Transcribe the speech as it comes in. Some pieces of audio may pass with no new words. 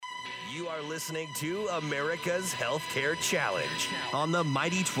You are listening to America's Healthcare Challenge on the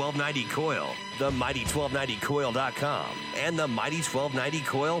Mighty 1290 Coil, the Mighty1290Coil.com, and the Mighty 1290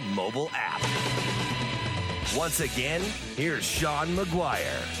 Coil mobile app. Once again, here's Sean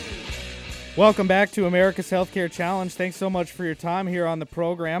McGuire. Welcome back to America's Healthcare Challenge. Thanks so much for your time here on the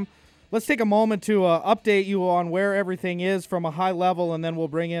program. Let's take a moment to update you on where everything is from a high level, and then we'll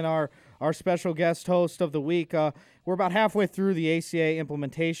bring in our special guest host of the week. We're about halfway through the ACA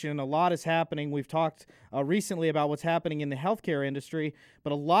implementation. A lot is happening. We've talked recently about what's happening in the healthcare industry,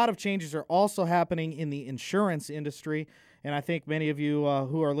 but a lot of changes are also happening in the insurance industry. And I think many of you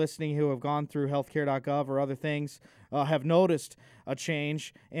who are listening who have gone through healthcare.gov or other things have noticed a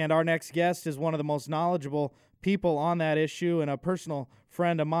change. And our next guest is one of the most knowledgeable people on that issue and a personal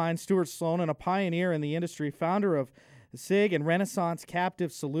friend of mine, Stuart Slonin, a pioneer in the industry, founder of SIG and Renaissance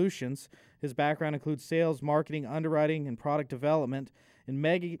Captive Solutions. His background includes sales, marketing, underwriting, and product development in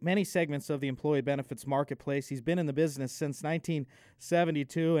many segments of the employee benefits marketplace. He's been in the business since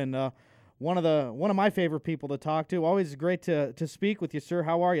 1972 and one of my favorite people to talk to. Always great to speak with you, sir.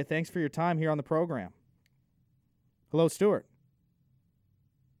 How are you? Thanks for your time here on the program. Hello, Stuart.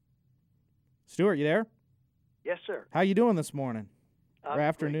 Stuart, you there? Yes, sir. How you doing this morning or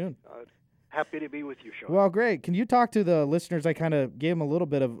afternoon? Happy to be with you, Sean. Well, great. Can you talk to the listeners? I kind of gave them a little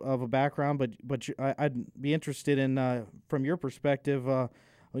bit of a background, but I'd be interested in, from your perspective,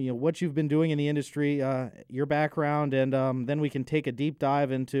 what you've been doing in the industry, your background, and then we can take a deep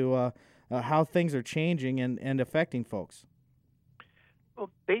dive into how things are changing and affecting folks.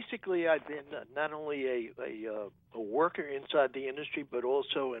 Well, basically, I've been not only a worker inside the industry, but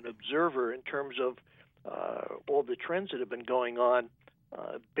also an observer in terms of all the trends that have been going on.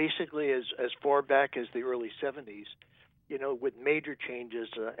 Basically, as far back as the early 70s, with major changes,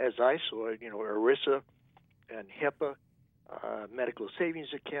 as I saw it, ERISA and HIPAA, medical savings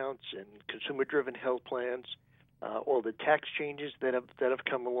accounts and consumer-driven health plans, all the tax changes that have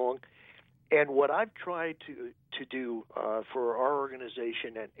come along. And what I've tried to do for our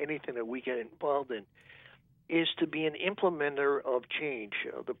organization and anything that we get involved in is to be an implementer of change.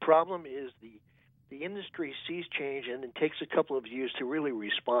 The problem is the industry sees change and it takes a couple of years to really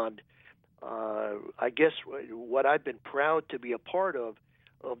respond. I guess what I've been proud to be a part of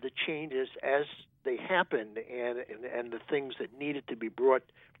the changes as they happened and the things that needed to be brought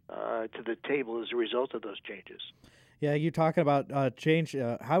to the table as a result of those changes. Yeah, you're talking about change.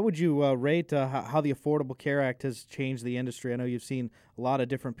 How would you rate how the Affordable Care Act has changed the industry? I know you've seen a lot of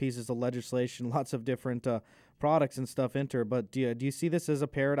different pieces of legislation, lots of different products and stuff enter, but do you see this as a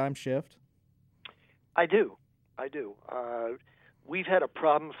paradigm shift? I do. We've had a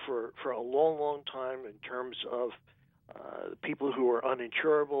problem for a long, long time in terms of people who are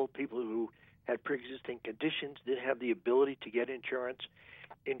uninsurable, people who had pre-existing conditions, didn't have the ability to get insurance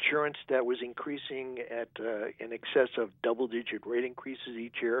that was increasing at in excess of double-digit rate increases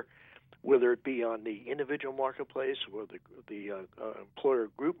each year, whether it be on the individual marketplace or the employer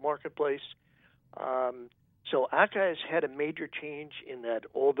group marketplace. So ACA has had a major change in that,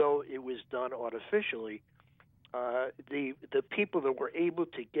 although it was done artificially, the people that were able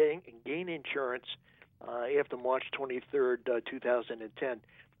to gain insurance after March 23rd, 2010,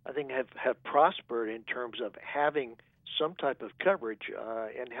 I think have prospered in terms of having some type of coverage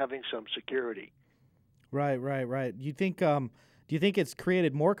and having some security. Right. Do you think it's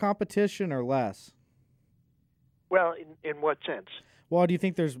created more competition or less? Well, in what sense? Well, do you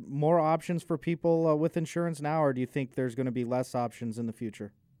think there's more options for people with insurance now, or do you think there's going to be less options in the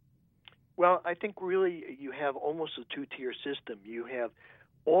future? Well, I think really you have almost a two-tier system. You have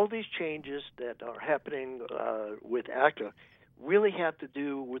all these changes that are happening with ACA really have to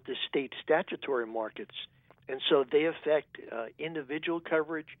do with the state statutory markets. And so they affect individual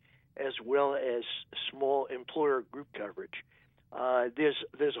coverage as well as small employer group coverage.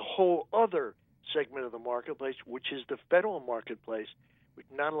 There's a whole other segment of the marketplace, which is the federal marketplace, which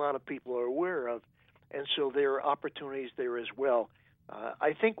not a lot of people are aware of. And so there are opportunities there as well.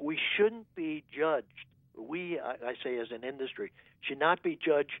 I think we shouldn't be judged. I say as an industry, should not be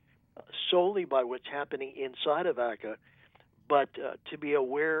judged solely by what's happening inside of ACA, but to be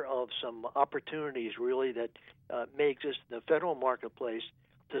aware of some opportunities really that may exist in the federal marketplace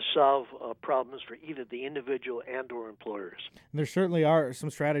to solve problems for either the individual and or employers. And there certainly are some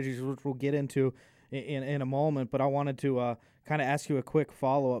strategies which we'll get into in a moment, but I wanted to kind of ask you a quick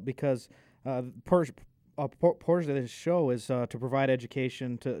follow-up because a portion of this show is to provide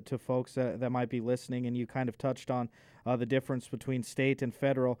education to folks that might be listening, and you kind of touched on the difference between state and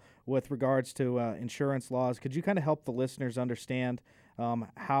federal with regards to insurance laws. Could you kind of help the listeners understand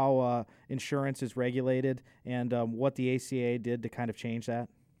how insurance is regulated and what the ACA did to kind of change that?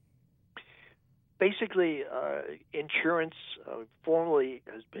 basically, insurance formally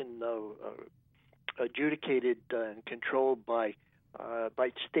has been adjudicated and controlled by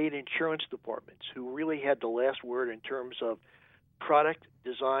state insurance departments, who really had the last word in terms of product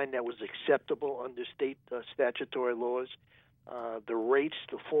design that was acceptable under state statutory laws, the rates,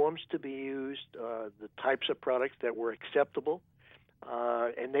 the forms to be used, the types of products that were acceptable,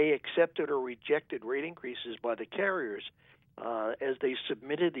 and they accepted or rejected rate increases by the carriers as they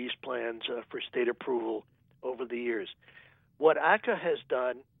submitted these plans for state approval over the years. What ACA has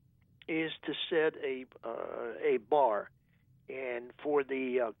done is to set a bar, and for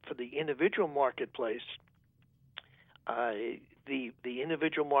the individual marketplace, the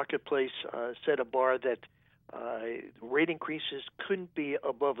individual marketplace set a bar that rate increases couldn't be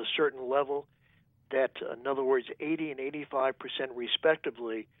above a certain level. That, in other words, 80 and 85%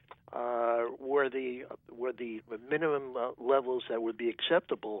 respectively, were the minimum levels that would be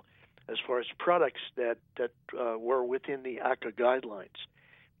acceptable as far as products that were within the ACA guidelines,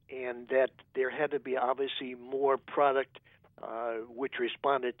 and that there had to be obviously more product which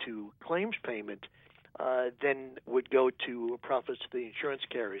responded to claims payment than would go to profits to the insurance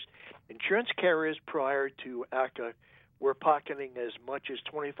carriers. Insurance carriers prior to ACA were pocketing as much as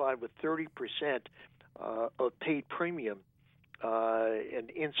 25 or 30% of paid premium, and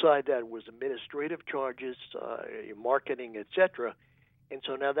inside that was administrative charges, marketing, etc. And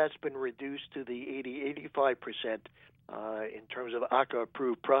so now that's been reduced to the 80-85% in terms of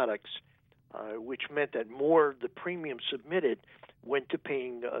ACA-approved products, which meant that more of the premium submitted went to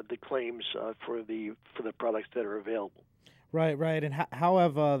paying the claims for the products that are available. Right. And how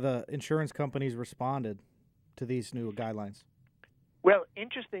have the insurance companies responded to these new guidelines? Well,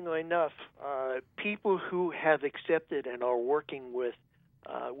 interestingly enough, people who have accepted and are working with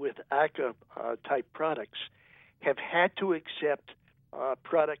ACA type products have had to accept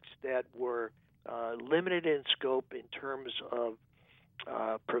products that were limited in scope in terms of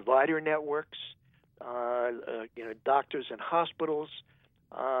provider networks, doctors and hospitals,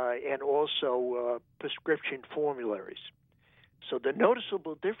 and also prescription formularies. So the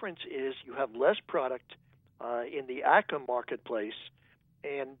noticeable difference is you have less product in the ACA marketplace,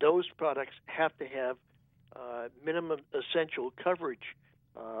 and those products have to have minimum essential coverage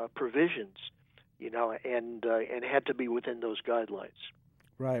provisions, and had to be within those guidelines.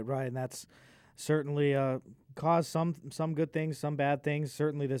 Right, and that's certainly caused some good things, some bad things.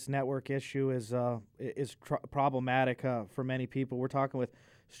 Certainly, this network issue is problematic for many people. We're talking with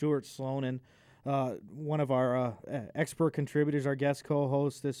Stuart Slonin, one of our expert contributors, our guest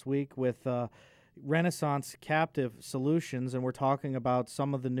co-host this week with Renaissance Captive Solutions, and we're talking about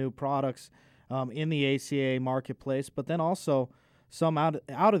some of the new products in the ACA marketplace, but then also some out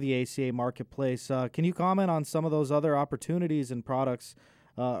of the ACA marketplace. Can you comment on some of those other opportunities and products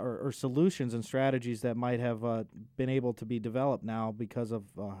or solutions and strategies that might have been able to be developed now because of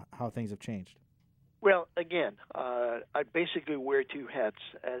how things have changed? Well, again, I basically wear two hats.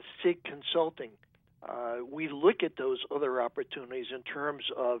 As SIG Consulting, we look at those other opportunities in terms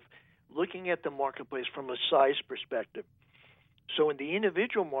of looking at the marketplace from a size perspective. So in the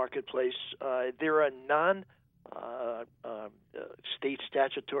individual marketplace, there are non-state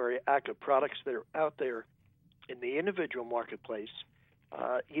statutory ACA products that are out there in the individual marketplace,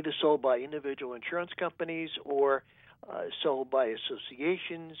 either sold by individual insurance companies or sold by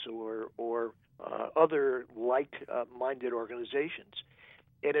associations or other like-minded organizations.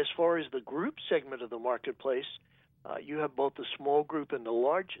 And as far as the group segment of the marketplace, you have both the small group and the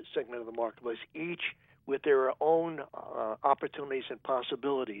large segment of the marketplace, each with their own opportunities and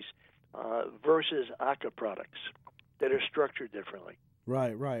possibilities versus ACA products that are structured differently.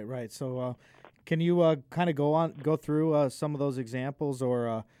 Right. So can you kind of go through some of those examples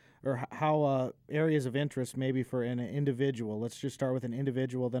or how areas of interest maybe for an individual? Let's just start with an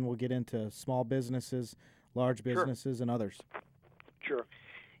individual, then we'll get into small businesses, large businesses, Sure. And others. Sure.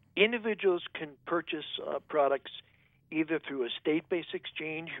 Individuals can purchase products either through a state-based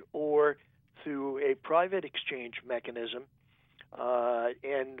exchange or through a private exchange mechanism.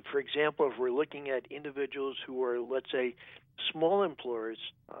 And, for example, if we're looking at individuals who are, let's say, small employers,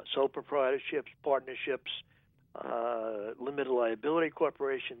 sole proprietorships, partnerships, limited liability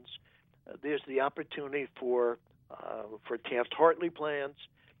corporations, there's the opportunity for Taft-Hartley plans,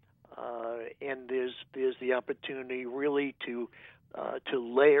 and there's the opportunity really to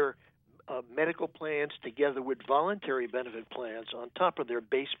layer medical plans together with voluntary benefit plans on top of their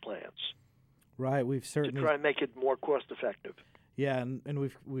base plans. Right, we've certainly to try and make it more cost effective. Yeah,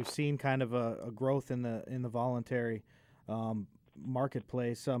 and we've seen kind of a growth in the voluntary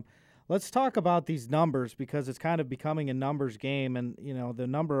marketplace. Let's talk about these numbers because it's kind of becoming a numbers game. And, the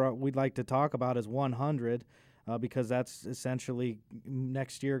number we'd like to talk about is 100 because that's essentially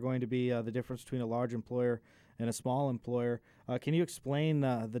next year going to be the difference between a large employer and a small employer. Can you explain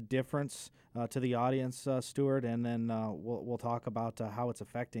the difference to the audience, Stuart? And then we'll talk about how it's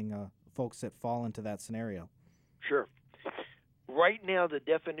affecting folks that fall into that scenario. Sure. Right now, the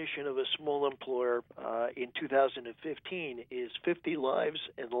definition of a small employer in 2015 is 50 lives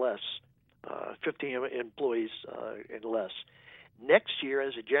and less, 50 employees and less. Next year,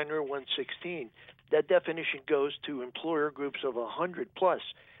 as of January 1/16, that definition goes to employer groups of 100 plus,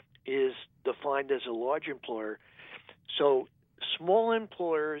 is defined as a large employer. So small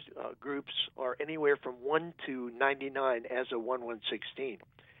employers groups are anywhere from 1 to 99 as of 1/1/16.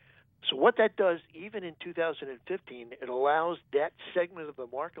 So what that does, even in 2015, it allows that segment of the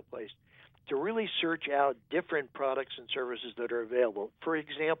marketplace to really search out different products and services that are available. For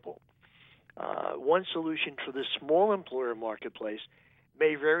example, one solution for the small employer marketplace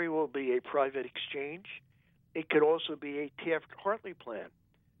may very well be a private exchange. It could also be a Taft-Hartley plan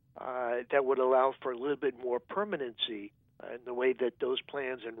that would allow for a little bit more permanency in the way that those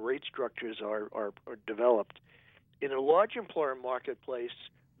plans and rate structures are developed. In a large employer marketplace,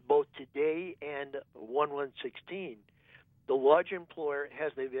 both today and 1/1/16, the large employer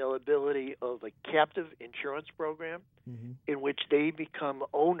has the availability of a captive insurance program in which they become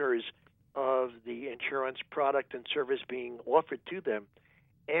owners of the insurance product and service being offered to them,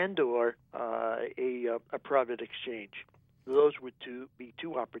 and or a private exchange. Those would be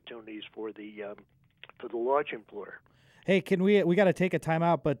two opportunities for the large employer. Hey, we got to take a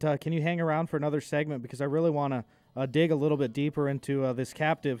timeout, but can you hang around for another segment because I really want to dig a little bit deeper into this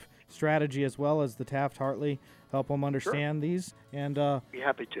captive strategy as well as the Taft-Hartley, help them understand these. And be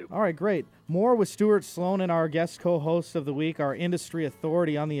happy to. All right, great. More with Stuart Slonin, our guest co-host of the week, our industry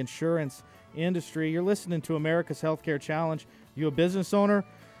authority on the insurance industry. You're listening to America's Healthcare Challenge. You a business owner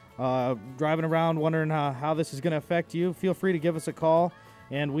driving around wondering how this is going to affect you? Feel free to give us a call,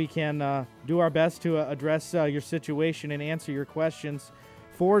 and we can do our best to address your situation and answer your questions.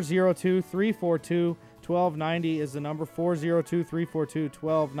 402-342-1290 is the number,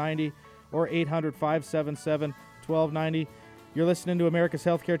 402-342-1290 or 800-577-1290. You're listening to America's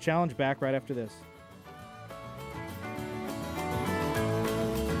Healthcare Challenge. Back right after this.